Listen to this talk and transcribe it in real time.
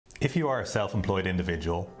If you are a self-employed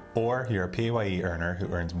individual or you're a PAYE earner who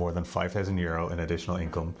earns more than €5,000 in additional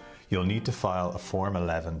income, you'll need to file a Form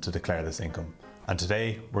 11 to declare this income. And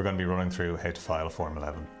today we're going to be running through how to file a Form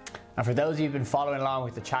 11. And for those of you who've been following along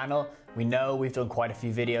with the channel, we know we've done quite a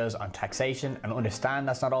few videos on taxation and understand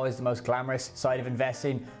that's not always the most glamorous side of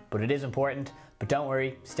investing, but it is important. But don't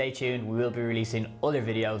worry, stay tuned, we will be releasing other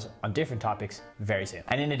videos on different topics very soon.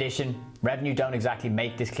 And in addition, Revenue don't exactly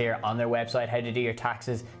make this clear on their website how to do your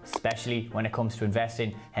taxes, especially when it comes to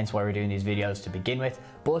investing, hence why we're doing these videos to begin with.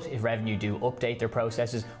 But if Revenue do update their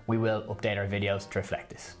processes, we will update our videos to reflect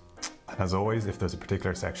this. And as always, if there's a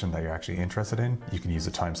particular section that you're actually interested in, you can use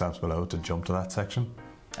the timestamps below to jump to that section.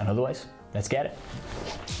 And otherwise, let's get it.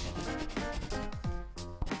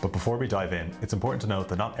 But before we dive in, it's important to note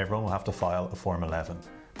that not everyone will have to file a Form 11.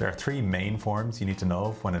 There are three main forms you need to know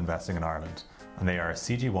of when investing in Ireland, and they are a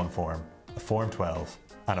CG1 form, a Form 12,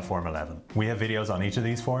 and a Form 11. We have videos on each of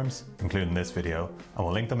these forms, including this video, and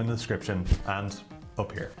we'll link them in the description and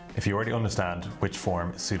up here. If you already understand which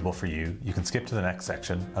form is suitable for you, you can skip to the next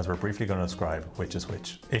section as we're briefly going to describe which is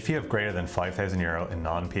which. If you have greater than €5,000 in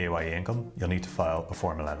non-PAYE income, you'll need to file a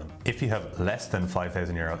Form 11. If you have less than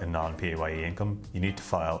 €5,000 in non-PAYE income, you need to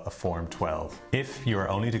file a Form 12. If you are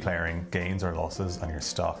only declaring gains or losses on your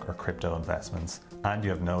stock or crypto investments and you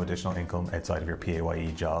have no additional income outside of your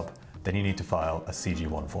PAYE job, then you need to file a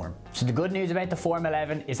CG1 form. So the good news about the Form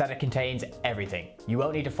 11 is that it contains everything. You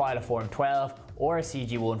won't need to file a Form 12 or a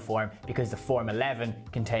CG1 form because the Form 11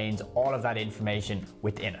 contains all of that information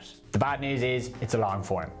within it. The bad news is it's a long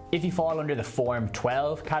form. If you fall under the Form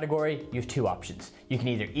 12 category, you have two options. You can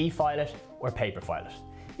either e-file it or paper file it.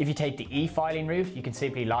 If you take the e-filing route, you can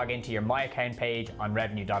simply log into your My Account page on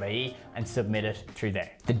revenue.ie and submit it through there.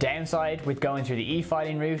 The downside with going through the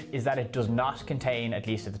e-filing route is that it does not contain, at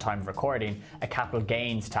least at the time of recording, a capital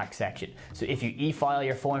gains tax section. So if you e-file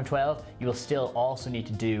your Form 12, you will still also need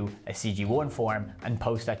to do a CG1 form and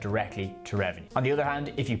post that directly to Revenue. On the other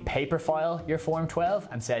hand, if you paper file your Form 12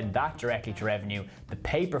 and send that directly to Revenue, the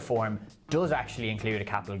paper form does actually include a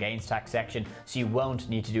capital gains tax section, so you won't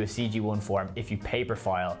need to do a CG1 form if you paper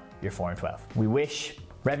file your Form 12. We wish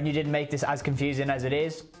Revenue didn't make this as confusing as it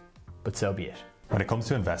is, but so be it. When it comes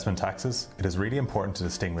to investment taxes, it is really important to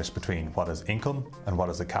distinguish between what is income and what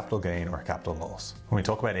is a capital gain or a capital loss. When we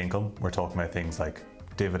talk about income, we're talking about things like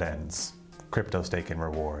dividends, crypto staking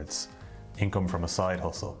rewards, income from a side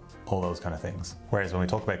hustle, all those kind of things. Whereas when we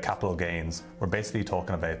talk about capital gains, we're basically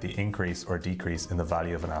talking about the increase or decrease in the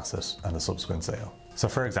value of an asset and the subsequent sale. So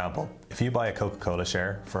for example, if you buy a Coca-Cola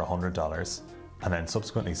share for $100 and then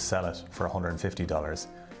subsequently sell it for $150,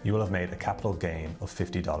 you will have made a capital gain of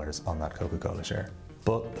 $50 on that Coca-Cola share.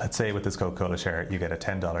 But let's say with this Coca-Cola share, you get a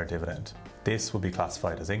 $10 dividend. This will be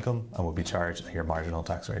classified as income and will be charged at your marginal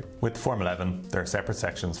tax rate. With Form 11, there are separate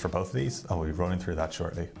sections for both of these and we'll be running through that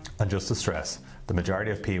shortly. And just to stress, the majority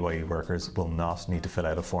of PAYE workers will not need to fill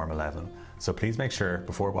out a Form 11. So please make sure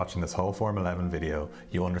before watching this whole Form 11 video,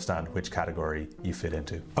 you understand which category you fit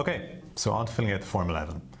into. Okay, so on to filling out the Form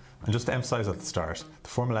 11. And just to emphasize at the start, the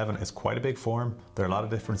Form 11 is quite a big form. There are a lot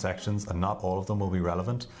of different sections and not all of them will be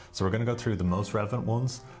relevant. So we're going to go through the most relevant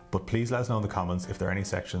ones, but please let us know in the comments if there are any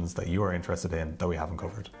sections that you are interested in that we haven't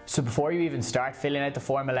covered. So before you even start filling out the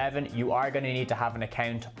Form 11, you are going to need to have an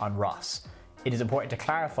account on Ross. It is important to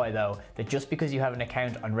clarify though that just because you have an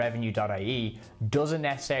account on revenue.ie doesn't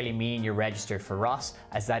necessarily mean you're registered for Ross,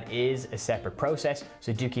 as that is a separate process,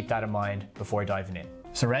 so do keep that in mind before diving in.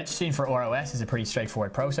 So registering for ROS is a pretty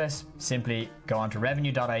straightforward process. Simply go onto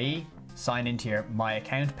revenue.ie, sign into your My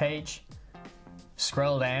Account page,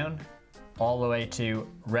 scroll down all the way to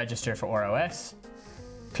register for ROS,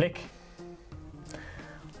 click.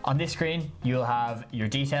 On this screen, you'll have your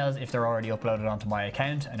details if they're already uploaded onto My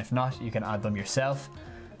Account, and if not, you can add them yourself.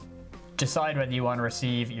 Decide whether you want to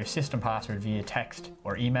receive your system password via text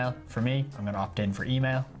or email. For me, I'm going to opt in for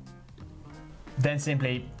email. Then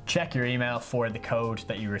simply check your email for the code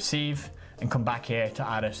that you receive and come back here to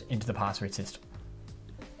add it into the password system.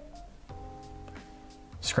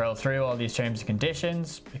 Scroll through all these terms and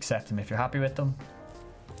conditions, accept them if you're happy with them.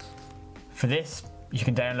 For this, you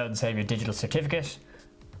can download and save your digital certificate.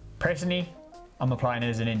 Personally, I'm applying it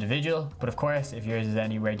as an individual, but of course, if yours is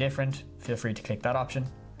anywhere different, feel free to click that option.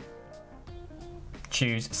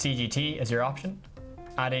 Choose CGT as your option.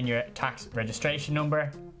 Add in your tax registration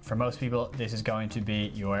number. For most people, this is going to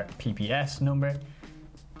be your PPS number.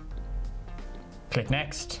 Click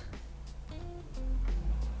next.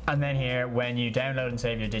 And then here, when you download and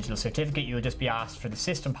save your digital certificate, you'll just be asked for the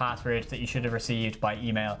system password that you should have received by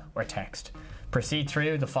email or text. Proceed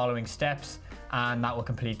through the following steps and that will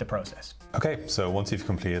complete the process. Okay, so once you've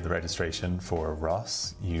completed the registration for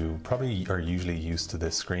Ross, you probably are usually used to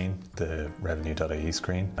this screen, the revenue.ie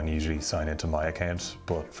screen, and usually sign into my account.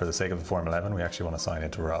 But for the sake of the Form 11, we actually want to sign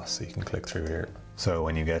into Ross, so you can click through here. So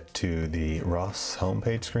when you get to the Ross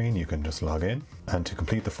homepage screen, you can just log in. And to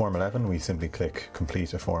complete the Form 11, we simply click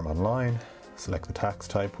Complete a Form Online, select the tax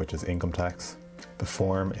type, which is income tax. The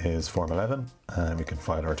form is Form 11 and we can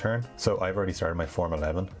file a return. So I've already started my Form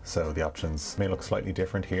 11, so the options may look slightly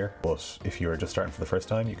different here, but if you're just starting for the first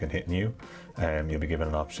time, you can hit New and you'll be given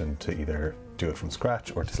an option to either do it from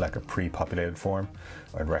scratch or to select a pre-populated form.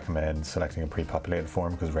 I'd recommend selecting a pre-populated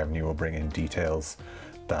form because Revenue will bring in details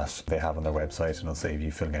that they have on their website and it'll save you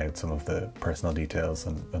filling out some of the personal details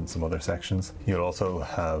and some other sections. You'll also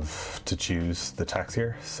have to choose the tax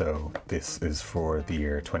year. So this is for the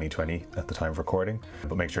year 2020 at the time of recording,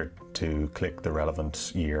 but make sure to click the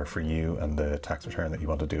relevant year for you and the tax return that you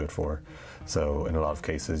want to do it for. So in a lot of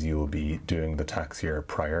cases, you will be doing the tax year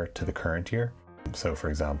prior to the current year. So for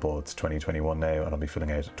example, it's 2021 now and I'll be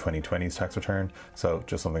filling out 2020's tax return. So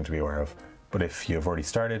just something to be aware of. But if you've already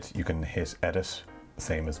started, you can hit edit,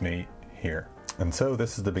 same as me here. And so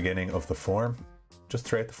this is the beginning of the form. Just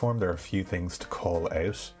throughout the form, there are a few things to call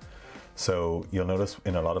out. So you'll notice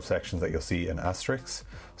in a lot of sections that you'll see an asterisk.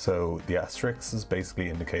 So the asterisks basically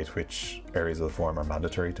indicate which areas of the form are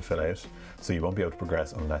mandatory to fill out. So you won't be able to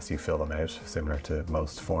progress unless you fill them out, similar to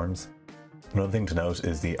most forms. Another thing to note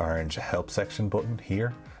is the orange help section button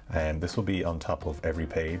here. And this will be on top of every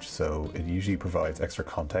page, so it usually provides extra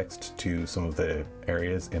context to some of the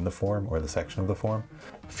areas in the form or the section of the form.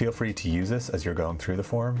 Feel free to use this as you're going through the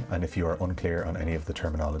form and if you are unclear on any of the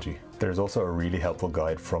terminology. There's also a really helpful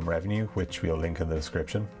guide from Revenue, which we'll link in the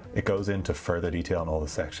description. It goes into further detail on all the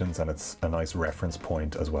sections and it's a nice reference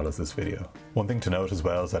point as well as this video. One thing to note as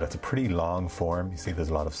well is that it's a pretty long form. You see there's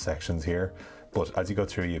a lot of sections here. But as you go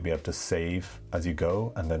through, you'll be able to save as you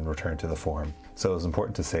go and then return to the form. So it's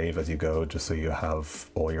important to save as you go just so you have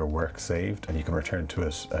all your work saved and you can return to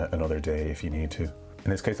it another day if you need to. In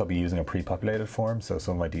this case, I'll be using a pre-populated form, so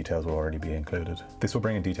some of my details will already be included. This will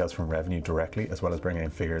bring in details from Revenue directly, as well as bringing in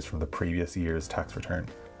figures from the previous year's tax return.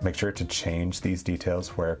 Make sure to change these details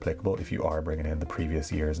where applicable if you are bringing in the previous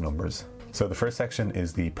year's numbers. So the first section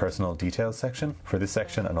is the personal details section. For this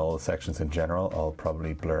section and all the sections in general, I'll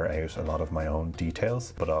probably blur out a lot of my own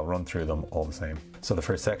details, but I'll run through them all the same. So the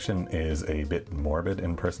first section is a bit morbid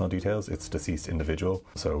in personal details. It's deceased individual.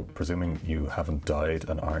 So presuming you haven't died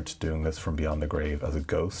and aren't doing this from beyond the grave as a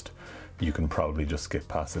ghost, you can probably just skip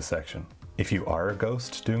past this section. If you are a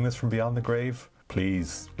ghost doing this from beyond the grave,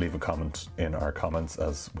 please leave a comment in our comments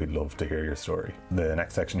as we'd love to hear your story. The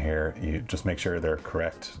next section here, you just make sure they're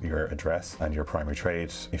correct, your address and your primary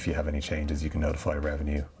trade. If you have any changes, you can notify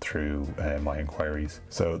Revenue through my inquiries.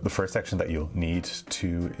 So the first section that you'll need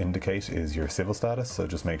to indicate is your civil status. So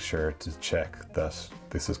just make sure to check that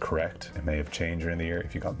this is correct. It may have changed during the year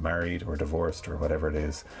if you got married or divorced or whatever it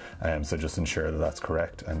is. So just ensure that that's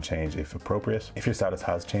correct and change if appropriate. If your status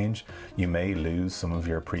has changed, you may lose some of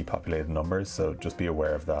your pre-populated numbers. So just be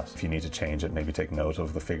aware of that. If you need to change it, maybe take note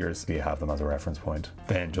of the figures so you have them as a reference point.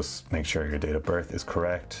 Then just make sure your date of birth is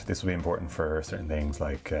correct. This will be important for certain things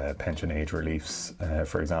like pension age reliefs,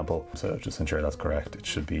 for example. So just ensure that's correct. It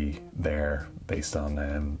should be there based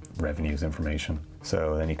on Revenue's information.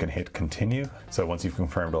 So then you can hit continue. So once you've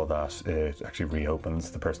confirmed all that, it actually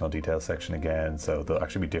reopens the personal details section again. So there'll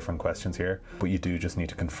actually be different questions here, but you do just need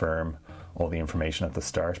to confirm all the information at the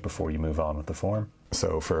start before you move on with the form.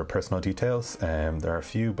 So for personal details, there are a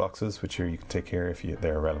few boxes which you can tick here if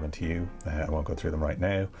they're relevant to you. I won't go through them right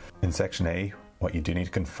now. In section A, what you do need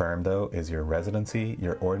to confirm though is your residency,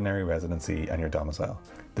 your ordinary residency and your domicile.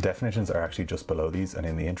 The definitions are actually just below these, and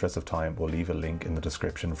in the interest of time, we'll leave a link in the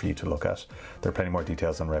description for you to look at. There are plenty more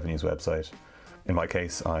details on Revenue's website. In my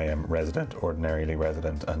case, I am resident, ordinarily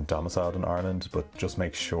resident and domiciled in Ireland, but just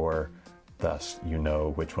make sure that you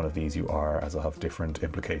know which one of these you are, as it'll have different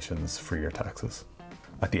implications for your taxes.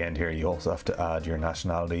 At the end here, you also have to add your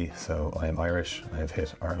nationality. So I am Irish, I have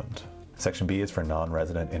hit Ireland. Section B is for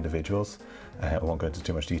non-resident individuals. I won't go into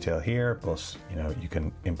too much detail here, but you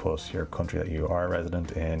can input your country that you are a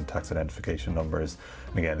resident in, tax identification numbers,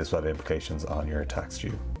 and again this will have implications on your tax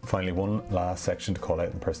due. Finally, one last section to call out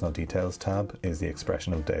in the personal details tab is the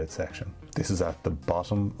expression of doubt section. This is at the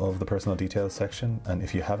bottom of the personal details section, and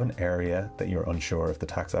if you have an area that you're unsure of the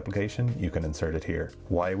tax application, you can insert it here.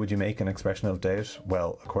 Why would you make an expression of doubt?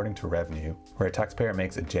 Well, according to Revenue, where a taxpayer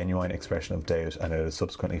makes a genuine expression of doubt and it is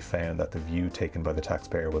subsequently found that the view taken by the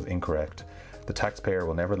taxpayer was incorrect, the taxpayer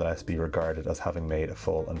will nevertheless be regarded as having made a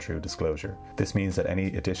full and true disclosure. This means that any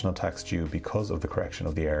additional tax due because of the correction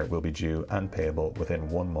of the error will be due and payable within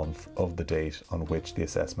 1 month of the date on which the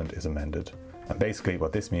assessment is amended. And basically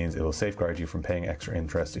what this means, it will safeguard you from paying extra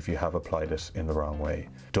interest if you have applied it in the wrong way.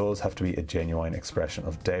 It does have to be a genuine expression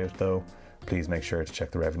of doubt though. Please make sure to check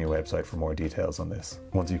the Revenue website for more details on this.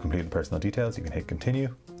 Once you complete the personal details, you can hit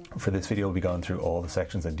continue. For this video, we'll be going through all the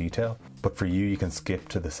sections in detail, but for you can skip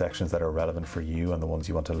to the sections that are relevant for you and the ones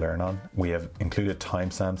you want to learn on. We have included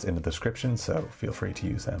timestamps in the description, so feel free to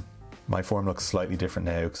use them. My form looks slightly different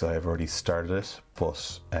now because I've already started it,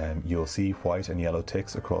 but you'll see white and yellow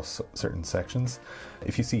ticks across certain sections.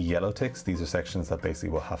 If you see yellow ticks, these are sections that basically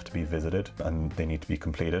will have to be visited and they need to be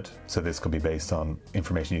completed. So this could be based on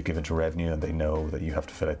information you've given to Revenue and they know that you have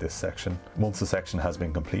to fill out this section. Once the section has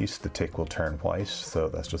been complete, the tick will turn white. So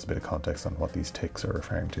that's just a bit of context on what these ticks are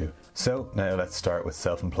referring to. So now let's start with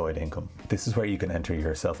self-employed income. This is where you can enter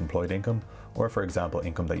your self-employed income, or for example,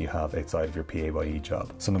 income that you have outside of your PAYE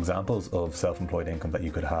job. Some examples of self-employed income that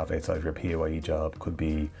you could have outside of your PAYE job could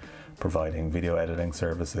be providing video editing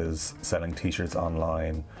services, selling t-shirts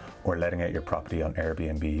online, or letting out your property on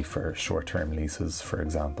Airbnb for short-term leases, for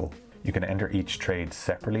example. You can enter each trade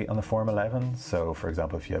separately on the Form 11. So for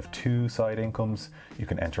example, if you have 2 side incomes, you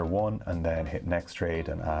can enter one and then hit next trade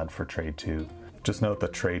and add for trade 2. Just note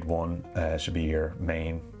that trade 1 should be your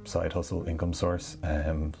main side hustle income source.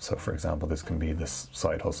 So for example, this can be this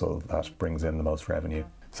side hustle that brings in the most revenue.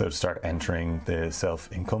 So to start entering the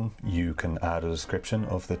self-income, you can add a description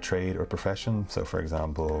of the trade or profession. So for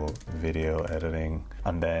example, video editing,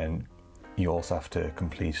 and then you also have to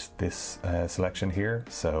complete this selection here.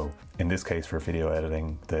 So in this case for video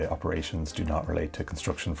editing, the operations do not relate to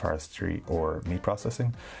construction, forestry or meat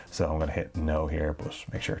processing. So I'm going to hit no here, but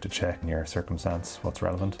make sure to check in your circumstance what's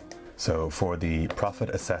relevant. So for the profit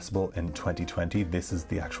assessable in 2020, this is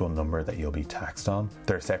the actual number that you'll be taxed on.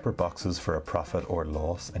 There are separate boxes for a profit or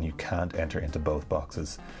loss, and you can't enter into both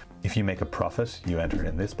boxes. If you make a profit, you enter it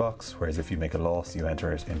in this box, whereas if you make a loss, you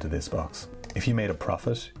enter it into this box. If you made a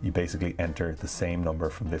profit, you basically enter the same number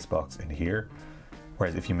from this box in here,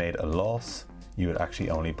 whereas if you made a loss, you would actually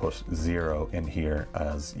only put 0 in here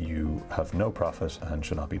as you have no profit and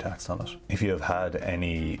should not be taxed on it. If you have had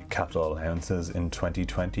any capital allowances in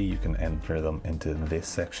 2020, you can enter them into this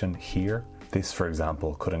section here. This, for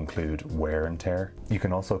example, could include wear and tear. You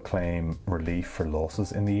can also claim relief for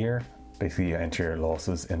losses in the year. Basically, you enter your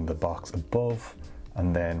losses in the box above,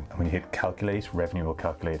 and then when you hit calculate, Revenue will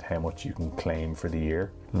calculate how much you can claim for the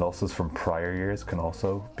year. Losses from prior years can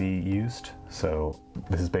also be used. So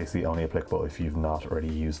this is basically only applicable if you've not already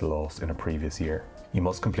used the loss in a previous year. You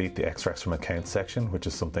must complete the extracts from accounts section, which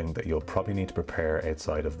is something that you'll probably need to prepare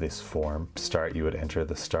outside of this form. To start, you would enter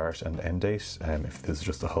the start and end date. If this is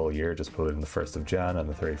just a whole year, just put it in the 1st of Jan and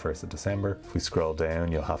the 31st of December. If we scroll down,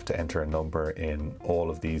 you'll have to enter a number in all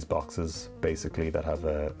of these boxes, basically, that have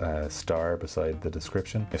a star beside the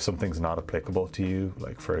description. If something's not applicable to you,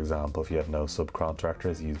 like for example, if you have no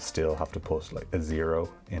subcontractors, you still have to put like a 0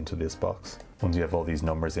 into this box. Once you have all these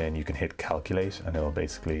numbers in, you can hit calculate and it will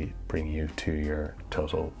basically bring you to your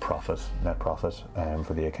total profit, net profit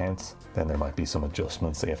for the accounts. Then there might be some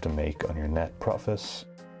adjustments that you have to make on your net profit.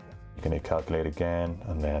 You can hit calculate again,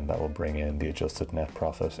 and then that will bring in the adjusted net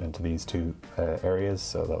profit into these 2 areas.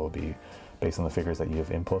 So that will be based on the figures that you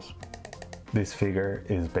have input. This figure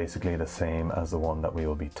is basically the same as the one that we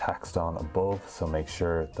will be taxed on above. So make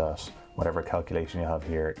sure that whatever calculation you have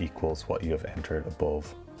here equals what you have entered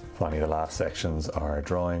above. Finally, the last sections are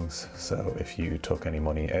drawings. So if you took any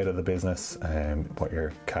money out of the business, what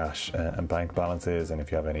your cash and bank balance is, and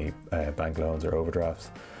if you have any bank loans or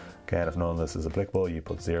overdrafts. Again, if none of this is applicable, you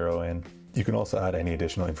put 0 in. You can also add any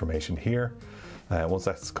additional information here. Once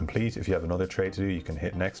that's complete, if you have another trade to do, you can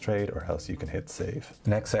hit next trade, or else you can hit save. The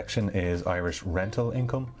next section is Irish rental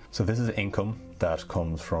income. So this is income that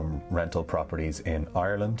comes from rental properties in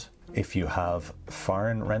Ireland. If you have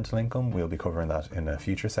foreign rental income, we'll be covering that in a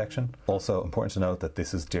future section. Also important to note that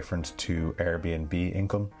this is different to Airbnb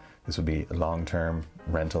income. This would be long-term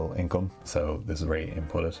rental income, so this is where you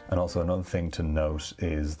input it. And also another thing to note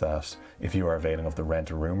is that if you are availing of the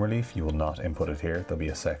rent a room relief, you will not input it here. There'll be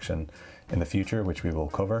a section in the future which we will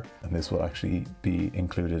cover, and this will actually be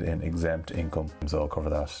included in exempt income, so I'll cover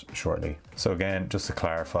that shortly. So again, just to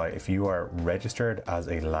clarify, if you are registered as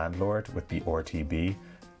a landlord with the RTB,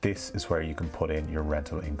 this is where you can put in your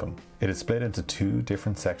rental income. It is split into 2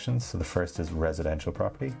 different sections. So the first is residential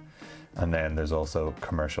property, and then there's also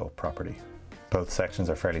commercial property. Both sections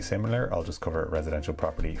are fairly similar. I'll just cover residential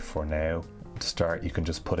property for now. To start, you can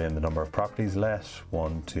just put in the number of properties let,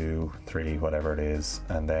 1, 2, 3, whatever it is,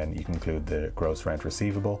 and then you can include the gross rent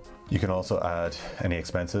receivable. You can also add any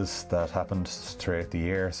expenses that happened throughout the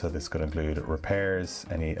year, so this could include repairs,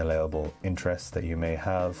 any allowable interest that you may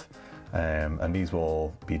have, and these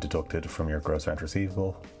will be deducted from your gross rent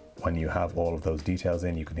receivable. When you have all of those details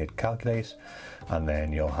in, you can hit calculate, and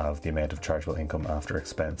then you'll have the amount of chargeable income after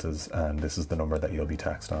expenses, and this is the number that you'll be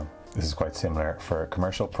taxed on. This is quite similar for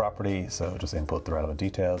commercial property, so just input the relevant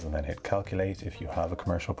details and then hit calculate if you have a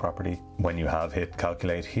commercial property. When you have hit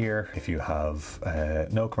calculate here, if you have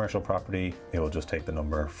no commercial property, it will just take the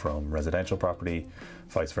number from residential property.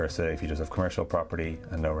 Vice versa, if you just have commercial property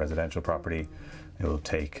and no residential property, it will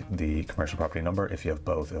take the commercial property number. If you have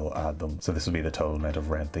both, it will add them. So this will be the total amount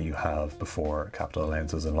of rent that you have before capital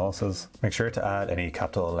allowances and losses. Make sure to add any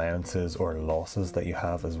capital allowances or losses that you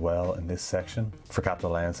have as well in this section. For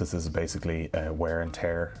capital allowances, this is basically wear and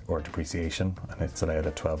tear or depreciation, and it's allowed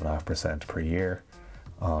at 12.5% per year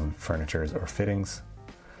on furniture or fittings.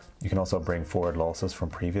 You can also bring forward losses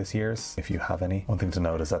from previous years if you have any. One thing to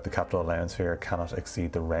note is that the capital allowance figure cannot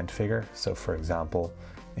exceed the rent figure. So for example,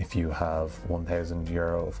 if you have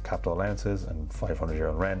 €1,000 of capital allowances and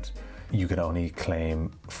 €500 in rent, you can only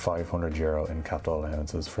claim €500 in capital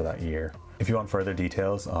allowances for that year. If you want further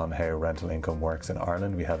details on how rental income works in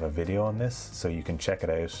Ireland, we have a video on this, so you can check it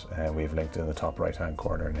out, and we've linked in the top right hand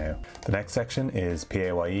corner now. The next section is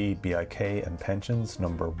PAYE, BIK and pensions,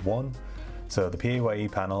 number 1. So the PAYE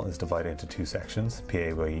panel is divided into 2 sections,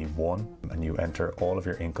 PAYE 1, and you enter all of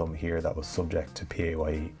your income here that was subject to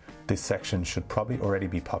PAYE. This section should probably already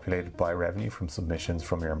be populated by revenue from submissions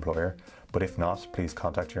from your employer, but if not, please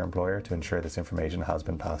contact your employer to ensure this information has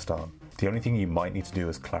been passed on. The only thing you might need to do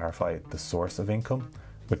is clarify the source of income,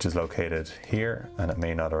 which is located here, and it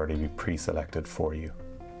may not already be pre-selected for you.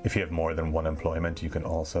 If you have more than one employment, you can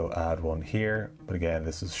also add one here, but again,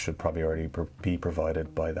 should probably already be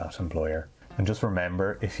provided by that employer. And just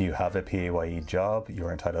remember, if you have a PAYE job,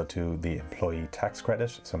 you're entitled to the employee tax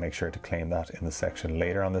credit, so make sure to claim that in the section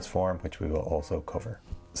later on this form, which we will also cover.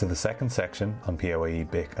 So the second section on PAYE,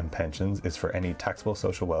 BIK and pensions is for any taxable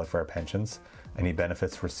social welfare pensions, any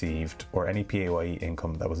benefits received, or any PAYE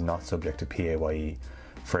income that was not subject to PAYE,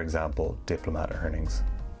 for example, diplomat earnings.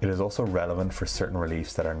 It is also relevant for certain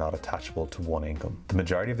reliefs that are not attachable to one income. The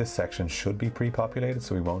majority of this section should be pre-populated,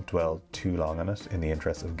 so we won't dwell too long on it in the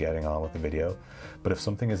interest of getting on with the video. But if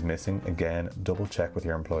something is missing, again, double check with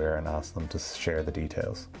your employer and ask them to share the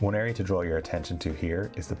details. One area to draw your attention to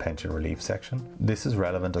here is the pension relief section. This is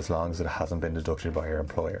relevant as long as it hasn't been deducted by your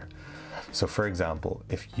employer. So for example,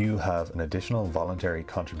 if you have an additional voluntary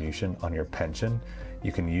contribution on your pension,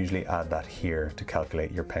 you can usually add that here to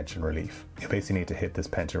calculate your pension relief. You basically need to hit this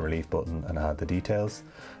pension relief button and add the details.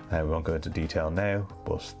 We won't go into detail now,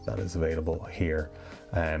 but that is available here.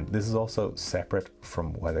 This is also separate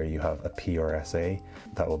from whether you have a P or SA.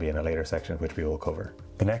 That will be in a later section, which we will cover.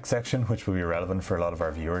 The next section, which will be relevant for a lot of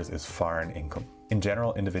our viewers, is foreign income. In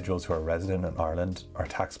general, individuals who are resident in Ireland are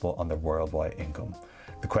taxable on their worldwide income.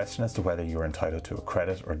 The question as to whether you are entitled to a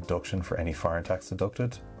credit or deduction for any foreign tax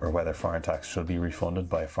deducted, or whether foreign tax should be refunded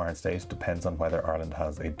by a foreign state, depends on whether Ireland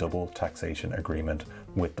has a double taxation agreement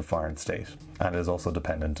with the foreign state, and is also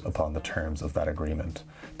dependent upon the terms of that agreement.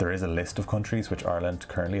 There is a list of countries which Ireland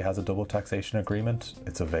currently has a double taxation agreement.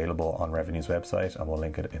 It's available on Revenue's website, and we'll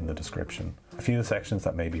link it in the description. A few of the sections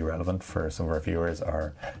that may be relevant for some of our viewers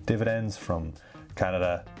are dividends from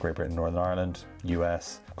Canada, Great Britain, Northern Ireland,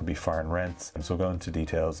 US, could be foreign rents. So we'll go into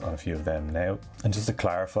details on a few of them now. And just to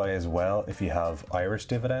clarify as well, if you have Irish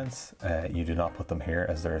dividends, you do not put them here,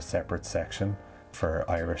 as they're a separate section for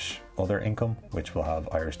Irish other income, which will have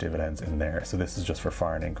Irish dividends in there. So this is just for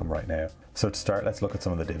foreign income right now. So to start, let's look at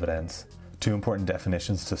some of the dividends. Two important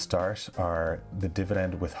definitions to start are the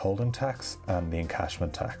dividend withholding tax and the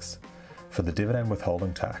encashment tax. For the dividend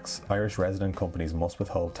withholding tax, Irish resident companies must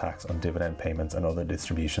withhold tax on dividend payments and other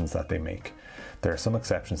distributions that they make. There are some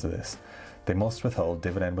exceptions to this. They must withhold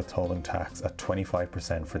dividend withholding tax at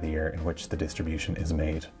 25% for the year in which the distribution is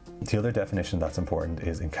made. The other definition that's important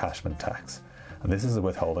is encashment tax. And this is a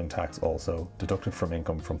withholding tax also, deducted from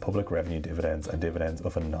income from public revenue dividends and dividends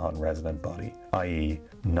of a non-resident body, i.e.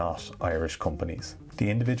 not Irish companies. The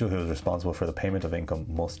individual who is responsible for the payment of income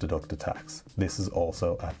must deduct the tax. This is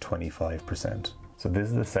also at 25%. So this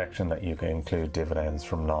is the section that you can include dividends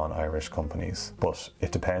from non-Irish companies, but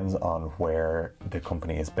it depends on where the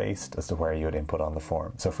company is based as to where you would input on the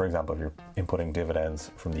form. So for example, if you're inputting dividends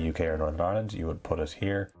from the UK or Northern Ireland, you would put it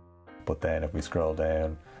here, but then if we scroll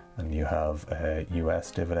down and you have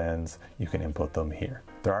US dividends, you can input them here.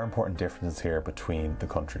 There are important differences here between the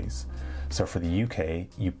countries. So for the UK,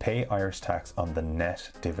 you pay Irish tax on the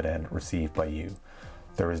net dividend received by you.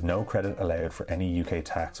 There is no credit allowed for any UK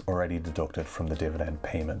tax already deducted from the dividend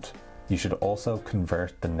payment. You should also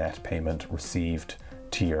convert the net payment received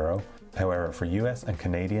to euro. However, for US and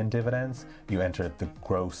Canadian dividends, you enter the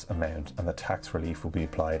gross amount and the tax relief will be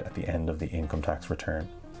applied at the end of the income tax return.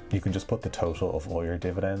 You can just put the total of all your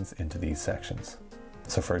dividends into these sections.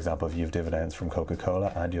 So for example, if you have dividends from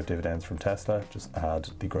Coca-Cola and you have dividends from Tesla, just add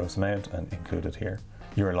the gross amount and include it here.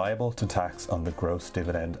 You're liable to tax on the gross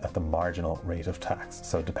dividend at the marginal rate of tax.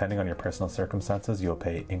 So depending on your personal circumstances, you'll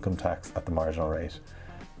pay income tax at the marginal rate.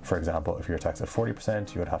 For example, if you're taxed at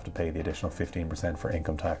 40%, you would have to pay the additional 15% for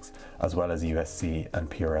income tax, as well as USC and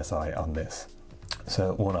PRSI on this.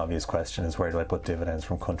 So one obvious question is, where do I put dividends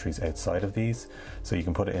from countries outside of these? So you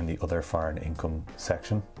can put it in the other foreign income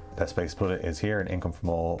section. Best place to put it is here in income from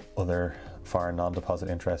all other foreign non-deposit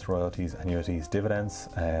interest, royalties, annuities, dividends.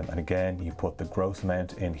 And again, you put the gross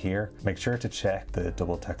amount in here. Make sure to check the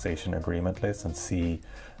double taxation agreement list and see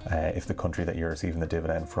if the country that you're receiving the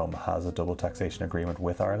dividend from has a double taxation agreement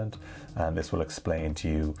with Ireland, and this will explain to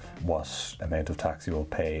you what amount of tax you will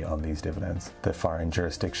pay on these dividends. The foreign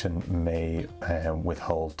jurisdiction may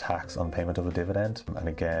withhold tax on payment of a dividend, and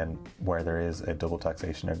again, where there is a double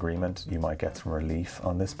taxation agreement, you might get some relief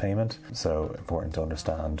on this payment, so important to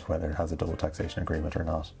understand whether it has a double taxation agreement or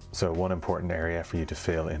not. So one important area for you to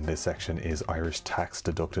fill in this section is Irish tax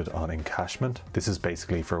deducted on encashment. This is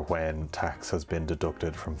basically for when tax has been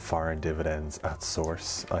deducted from foreign dividends at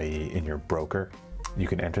source, i.e. in your broker. You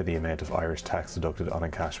can enter the amount of Irish tax deducted on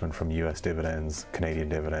encashment from US dividends, Canadian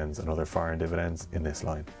dividends and other foreign dividends in this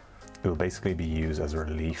line. It will basically be used as a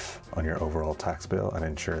relief on your overall tax bill and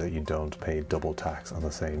ensure that you don't pay double tax on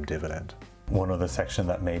the same dividend. One other section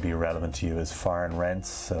that may be relevant to you is foreign rents.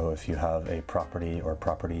 So if you have a property or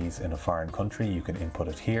properties in a foreign country, you can input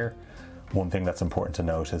it here. One thing that's important to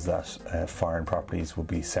note is that foreign properties will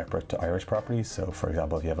be separate to Irish properties. So for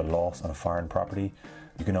example, if you have a loss on a foreign property,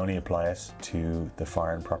 you can only apply it to the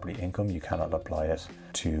foreign property income. You cannot apply it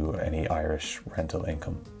to any Irish rental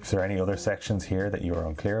income. If there are any other sections here that you are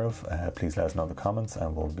unclear of, please let us know in the comments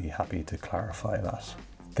and we'll be happy to clarify that.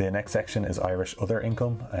 The next section is Irish other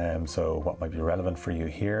income. So what might be relevant for you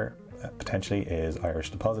here potentially is Irish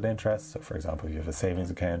deposit interest. So for example, if you have a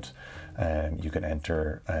savings account, you can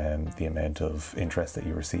enter the amount of interest that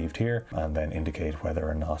you received here and then indicate whether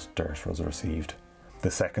or not DIRT was received. The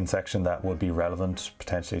second section that would be relevant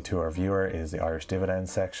potentially to our viewer is the Irish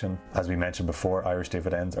dividends section. As we mentioned before, Irish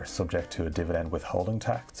dividends are subject to a dividend withholding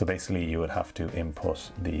tax. So basically you would have to input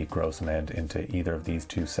the gross amount into either of these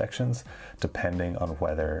two sections, depending on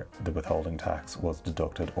whether the withholding tax was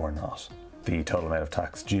deducted or not. The total amount of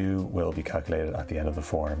tax due will be calculated at the end of the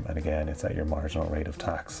form, and again it's at your marginal rate of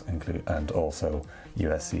tax and also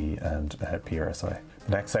USC and PRSI.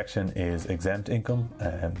 The next section is exempt income,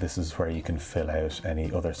 and this is where you can fill out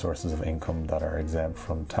any other sources of income that are exempt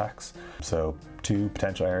from tax. So two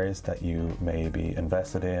potential areas that you may be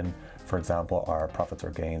invested in, for example, are profits or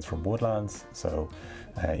gains from woodlands. So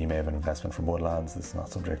you may have an investment from woodlands. This is not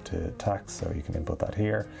subject to tax, so you can input that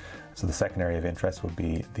here. So the second area of interest would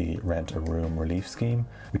be the rent a room relief scheme.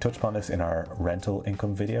 We touched upon this in our rental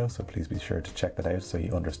income video, so please be sure to check that out so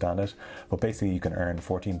you understand it. But basically you can earn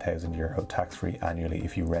 €14,000 tax-free annually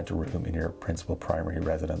if you rent a room in your principal primary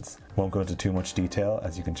residence. Won't go into too much detail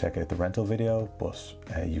as you can check out the rental video, but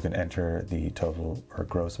you can enter the total or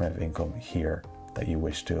gross amount of income here that you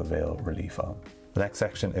wish to avail relief on. The next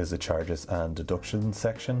section is the charges and deductions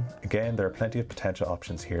section. Again, there are plenty of potential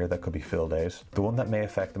options here that could be filled out. The one that may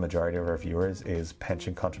affect the majority of our viewers is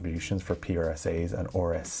pension contributions for PRSAs and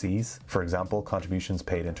RSCs. For example, contributions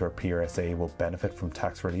paid into a PRSA will benefit from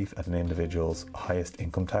tax relief at an individual's highest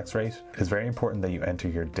income tax rate. It is very important that you enter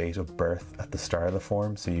your date of birth at the start of the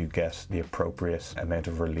form so you get the appropriate amount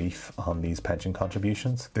of relief on these pension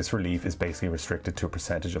contributions. This relief is basically restricted to a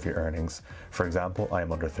percentage of your earnings. For example, I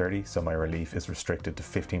am under 30, so my relief is restricted to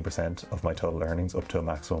 15% of my total earnings up to a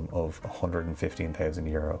maximum of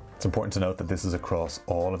 €115,000. It's important to note that this is across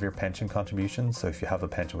all of your pension contributions, so if you have a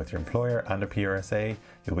pension with your employer and a PRSA,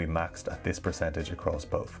 you'll be maxed at this percentage across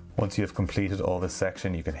both. Once you have completed all this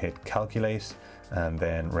section, you can hit calculate, and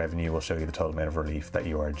then revenue will show you the total amount of relief that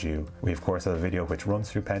you are due. We of course have a video which runs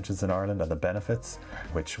through pensions in Ireland and the benefits,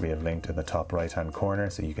 which we have linked in the top right hand corner,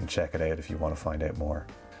 so you can check it out if you want to find out more.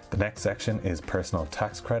 The next section is personal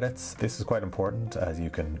tax credits. This is quite important as you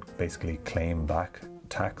can basically claim back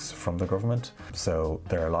tax from the government. So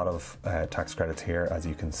there are a lot of tax credits here, as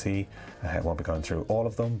you can see. I won't be going through all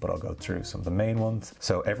of them, but I'll go through some of the main ones.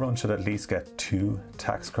 So everyone should at least get 2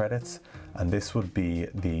 tax credits, and this would be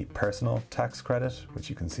the personal tax credit, which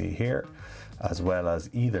you can see here, as well as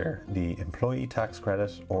either the employee tax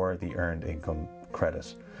credit or the earned income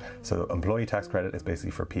credit. So employee tax credit is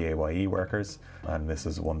basically for PAYE workers, and this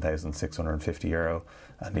is €1,650,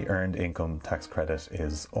 and the earned income tax credit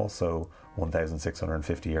is also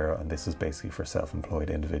 €1,650, and this is basically for self-employed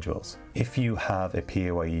individuals. If you have a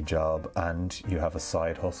PAYE job and you have a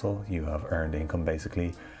side hustle, you have earned income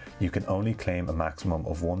basically, you can only claim a maximum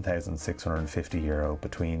of €1,650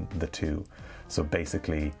 between the two. So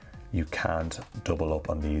basically you can't double up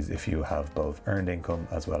on these if you have both earned income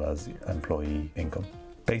as well as employee income.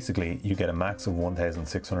 Basically, you get a max of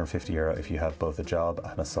 €1,650 if you have both a job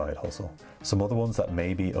and a side hustle. Some other ones that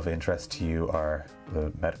may be of interest to you are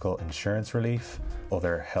the medical insurance relief,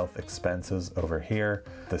 other health expenses over here,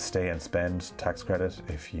 the stay and spend tax credit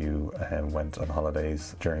if you went on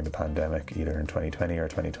holidays during the pandemic, either in 2020 or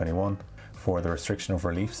 2021. For the restriction of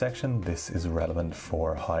relief section, this is relevant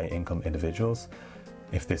for high income individuals.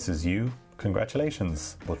 If this is you,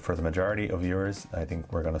 congratulations. But for the majority of viewers, I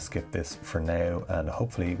think we're going to skip this for now, and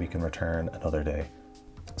hopefully we can return another day.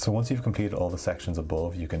 So once you've completed all the sections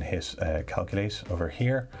above, you can hit calculate over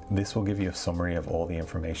here. This will give you a summary of all the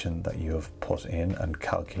information that you have put in and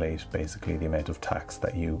calculate basically the amount of tax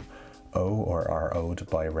that you owe or are owed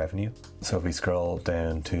by revenue. So if we scroll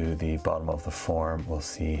down to the bottom of the form, we'll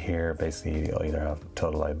see here basically you'll either have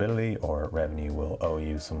total liability or revenue will owe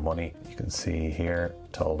you some money. You can see here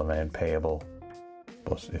total amount payable,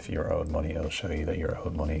 but if you're owed money, it'll show you that you're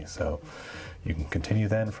owed money. So you can continue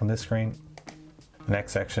then from this screen. The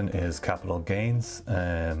next section is capital gains.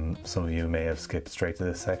 Some of you may have skipped straight to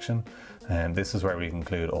this section, and this is where we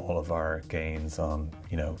include all of our gains on,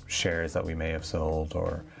 shares that we may have sold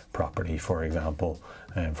or property, for example.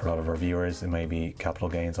 And for a lot of our viewers, it may be capital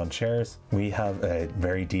gains on shares. We have a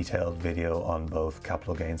very detailed video on both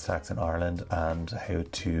capital gains tax in Ireland and how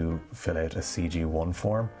to fill out a CG1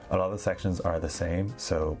 form. A lot of the sections are the same,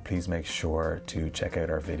 so please make sure to check out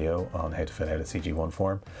our video on how to fill out a CG1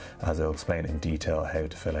 form, as I'll explain in detail how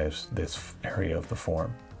to fill out this area of the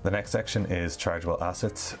form. The next section is chargeable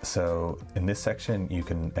assets. So in this section, you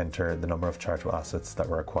can enter the number of chargeable assets that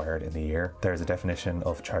were acquired in the year. There's a definition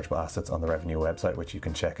of chargeable assets on the revenue website, which you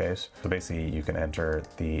can check out. So basically you can enter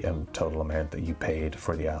the total amount that you paid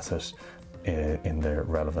for the asset in the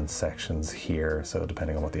relevant sections here, so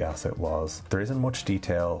depending on what the asset was. There isn't much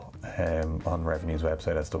detail on Revenue's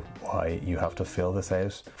website as to why you have to fill this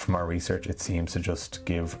out. From our research, it seems to just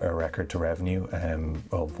give a record to Revenue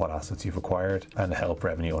of what assets you've acquired and help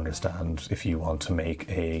Revenue understand if you want to make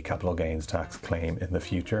a capital gains tax claim in the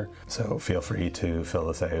future. So feel free to fill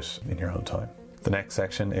this out in your own time. The next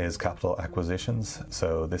section is capital acquisitions.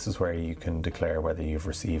 So this is where you can declare whether you've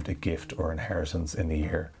received a gift or inheritance in the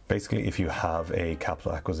year. Basically, if you have a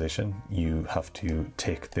capital acquisition, you have to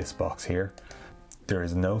tick this box here. There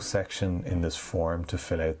is no section in this form to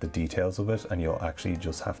fill out the details of it, and you'll actually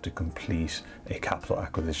just have to complete a capital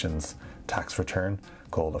acquisitions tax return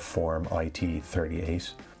called a Form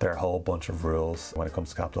IT38. There are a whole bunch of rules when it comes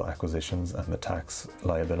to capital acquisitions and the tax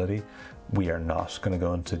liability. We are not going to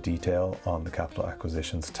go into detail on the capital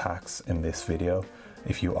acquisitions tax in this video.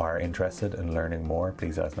 If you are interested in learning more,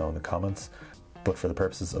 please let us know in the comments. But for the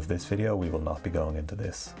purposes of this video, we will not be going into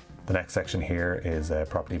this. The next section here is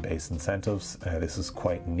property-based incentives. This is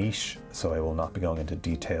quite niche, so I will not be going into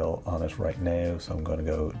detail on it right now, so I'm going to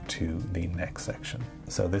go to the next section.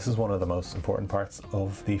 So this is one of the most important parts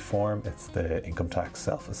of the form. It's the income tax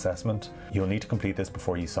self-assessment. You'll need to complete this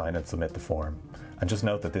before you sign and submit the form. And just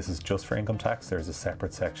note that this is just for income tax. There's a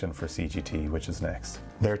separate section for CGT, which is next.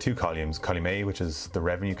 There are two columns, column A, which is the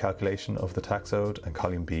revenue calculation of the tax owed, and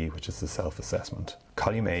column B, which is the self-assessment.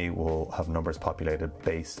 Column A will have numbers populated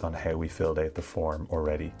based on how we filled out the form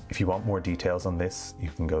already. If you want more details on this,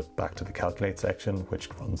 you can go back to the calculate section, which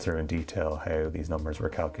runs through in detail how these numbers were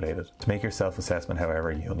calculated. To make your self-assessment,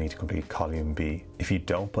 however, you'll need to complete column B. If you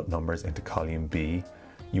don't put numbers into column B,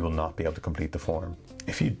 you will not be able to complete the form.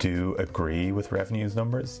 If you do agree with Revenue's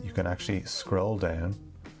numbers, you can actually scroll down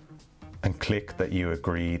and click that you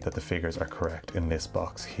agree that the figures are correct in this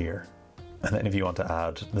box here. And then if you want to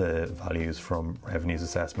add the values from Revenue's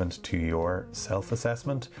assessment to your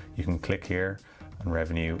self-assessment, you can click here and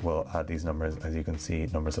Revenue will add these numbers. As you can see,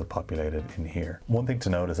 numbers have populated in here. One thing to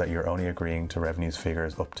note is that you're only agreeing to Revenue's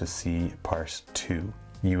figures up to C part 2.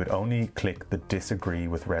 You would only click the disagree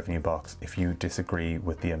with Revenue box if you disagree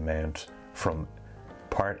with the amount from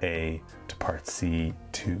Part A to Part C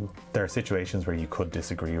 2. There are situations where you could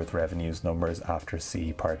disagree with revenues numbers after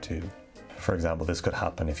C Part 2. For example, this could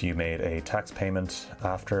happen if you made a tax payment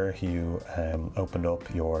after you opened up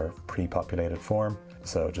your pre-populated form,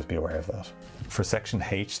 so just be aware of that. For Section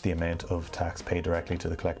H, the amount of tax paid directly to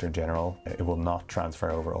the Collector General, it will not transfer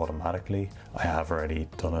over automatically. I have already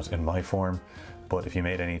done it in my form, but if you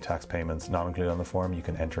made any tax payments not included on the form, you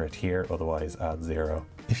can enter it here, otherwise add 0.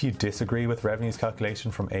 If you disagree with revenues calculation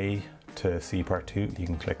from A to C Part 2, you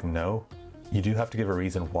can click No. You do have to give a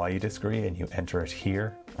reason why you disagree and you enter it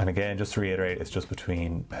here. And again, just to reiterate, it's just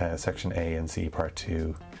between Section A and C Part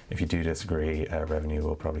 2. If you do disagree, revenue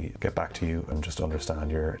will probably get back to you and just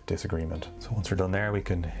understand your disagreement. So once we're done there, we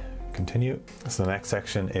can continue. So the next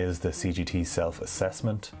section is the CGT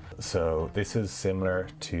self-assessment. So this is similar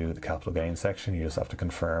to the capital gain section. You just have to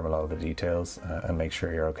confirm a lot of the details and make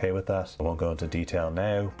sure you're okay with that. I won't go into detail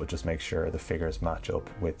now, but just make sure the figures match up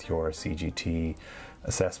with your CGT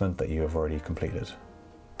assessment that you have already completed.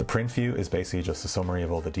 The print view is basically just a summary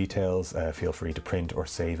of all the details. Feel free to print or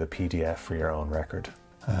save a PDF for your own record.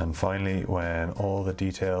 And finally, when all the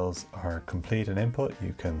details are complete and input,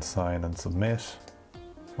 you can sign and submit.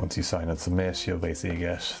 Once you sign and submit, you'll basically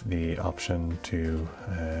get the option to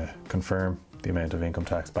confirm the amount of income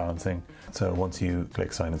tax balancing. So once you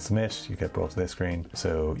click sign and submit, you get brought to this screen.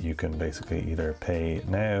 So you can basically either pay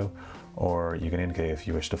now, or you can indicate if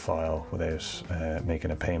you wish to file without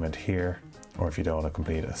making a payment here, or if you don't want to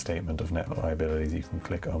complete a statement of net liabilities, you can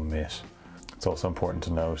click omit. It's also important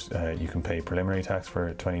to note you can pay preliminary tax for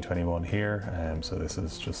 2021 here, so this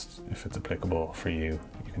is just if it's applicable for you,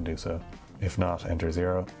 you can do so. If not, enter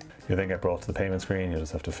 0. You'll then get brought to the payment screen. You'll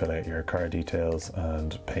just have to fill out your card details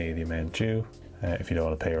and pay the amount due. If you don't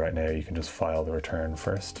want to pay right now, you can just file the return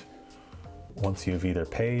first. Once you've either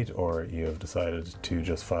paid or you have decided to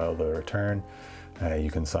just file the return, you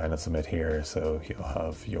can sign and submit here. So you'll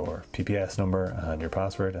have your PPS number and your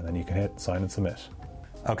password, and then you can hit sign and submit.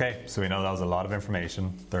 Okay, so we know that was a lot of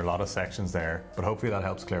information. There are a lot of sections there, but hopefully that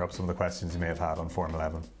helps clear up some of the questions you may have had on Form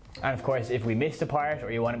 11. And of course, if we missed a part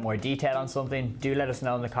or you wanted more detail on something, do let us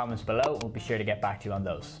know in the comments below. We'll be sure to get back to you on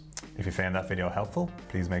those. If you found that video helpful,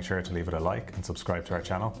 please make sure to leave it a like and subscribe to our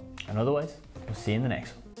channel. And otherwise, we'll see you in the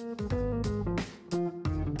next one.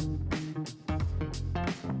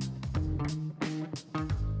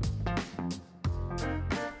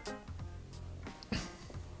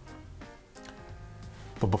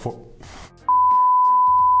 But before...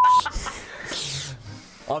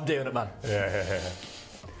 I'm doing it, man. Yeah.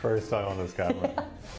 First time on this camera.